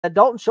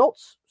Dalton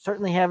Schultz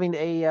certainly having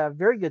a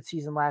very good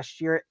season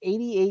last year.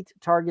 88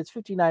 targets,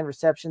 59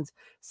 receptions,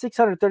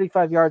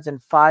 635 yards,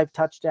 and 5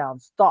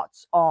 touchdowns.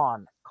 Thoughts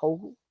on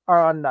Cole or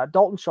on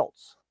Dalton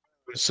Schultz?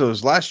 So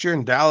his last year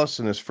in Dallas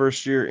and his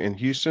first year in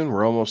Houston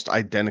were almost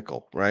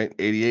identical, right?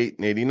 88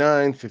 and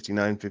 89,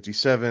 59,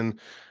 57,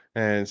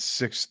 and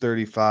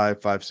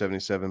 635,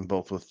 577,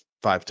 both with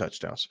 5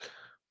 touchdowns.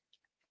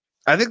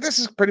 I think this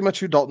is pretty much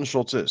who Dalton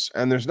Schultz is,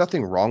 and there's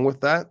nothing wrong with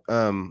that.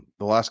 The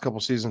last couple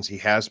seasons, he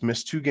has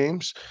missed 2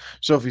 games,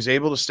 so if he's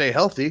able to stay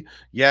healthy,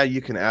 yeah,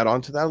 you can add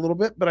on to that a little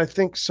bit. But I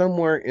think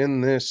somewhere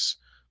in this,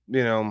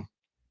 you know,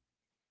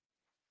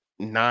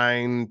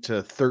 9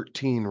 to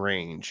 13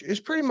 range is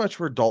pretty much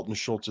where Dalton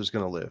Schultz is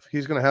going to live.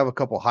 He's going to have a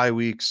couple high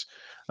weeks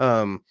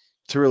um,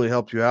 to really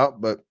help you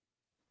out, but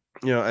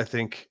I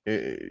think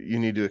you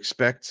need to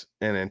expect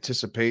and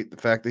anticipate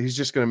the fact that he's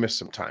just going to miss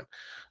some time. Mhm.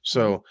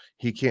 So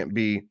he can't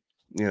be,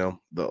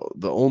 the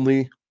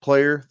only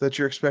player that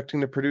you're expecting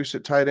to produce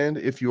at tight end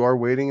if you are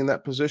waiting in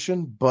that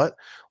position. But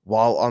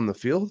while on the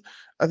field,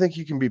 I think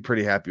you can be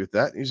pretty happy with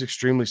that. He's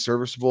extremely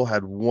serviceable.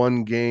 Had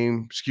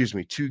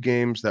 2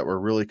 games that were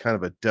really kind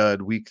of a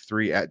dud. Week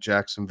 3 at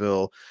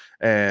Jacksonville,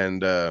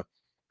 and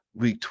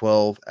week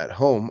 12 at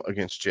home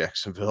against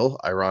Jacksonville,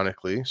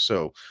 ironically.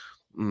 So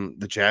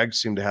the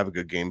Jags seem to have a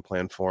good game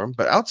plan for him.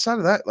 But outside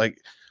of that, like,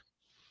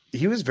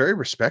 he was very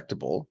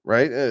respectable,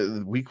 right?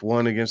 Week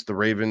 1 against the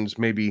Ravens,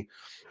 maybe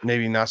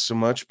not so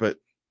much, but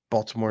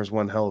Baltimore's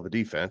one hell of a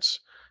defense.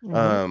 Mhm.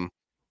 Um,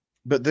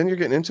 but then you're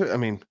getting into it. I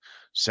mean,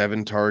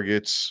 7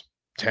 targets,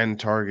 10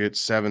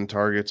 targets, 7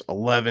 targets,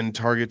 11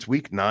 targets.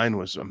 Week 9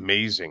 was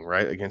amazing,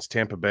 right? Against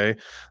Tampa Bay.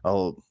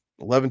 Uh,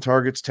 11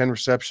 targets, 10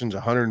 receptions,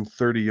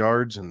 130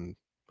 yards, and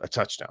a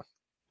touchdown.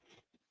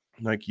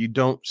 Like, you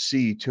don't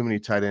see too many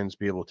tight ends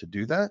be able to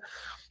do that.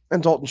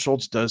 And Dalton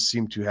Schultz does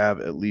seem to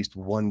have at least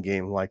one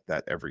game like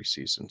that every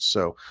season.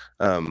 So,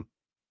 um,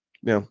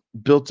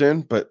 built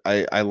in, but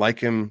I like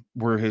him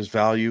where his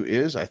value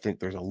is. I think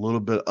there's a little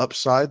bit of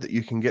upside that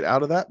you can get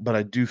out of that, but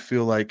I do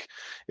feel like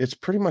it's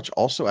pretty much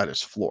also at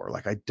his floor.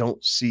 Like, I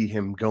don't see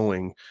him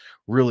going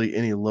really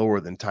any lower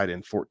than tight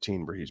end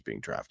 14 where he's being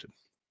drafted.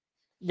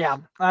 Yeah,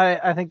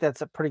 I think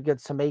that's a pretty good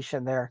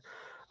summation there.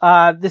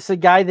 This is a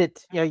guy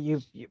that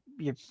you're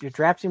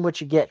drafting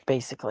what you get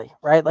basically,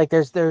 right? Like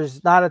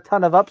there's not a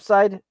ton of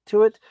upside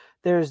to it.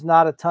 There's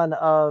not a ton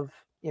of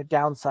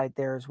downside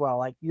there as well.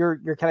 Like you're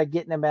kind of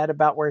getting him at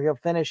about where he'll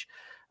finish.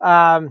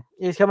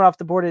 He's coming off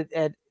the board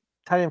at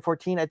tight end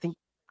 14. I think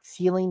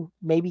ceiling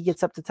maybe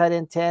gets up to tight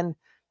end 10,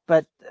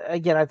 but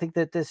again, I think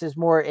that this is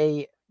more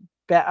a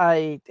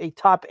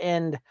top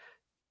end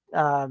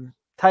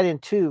tight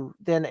end 2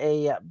 than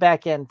a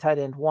back end tight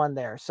end 1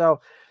 there. So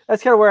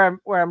that's kind of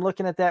where I'm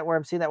looking at that, where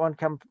I'm seeing that one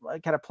come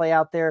kind of play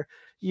out there.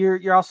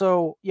 You're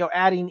also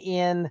adding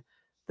in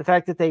the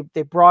fact that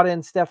they brought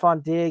in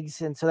Stephon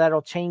Diggs, and so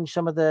that'll change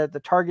some of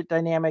the target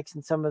dynamics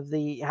and some of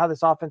the how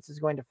this offense is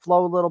going to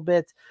flow a little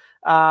bit.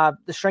 The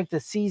strength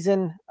of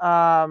season,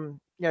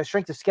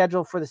 strength of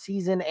schedule for the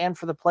season and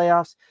for the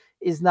playoffs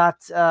is not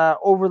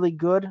overly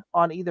good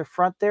on either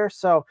front there.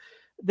 So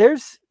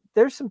there's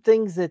there's some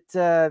things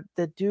that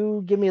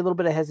do give me a little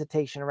bit of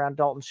hesitation around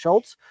Dalton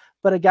Schultz,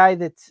 but a guy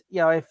that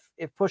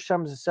if push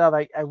comes to shove,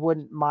 I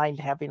wouldn't mind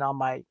having on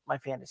my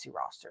fantasy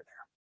roster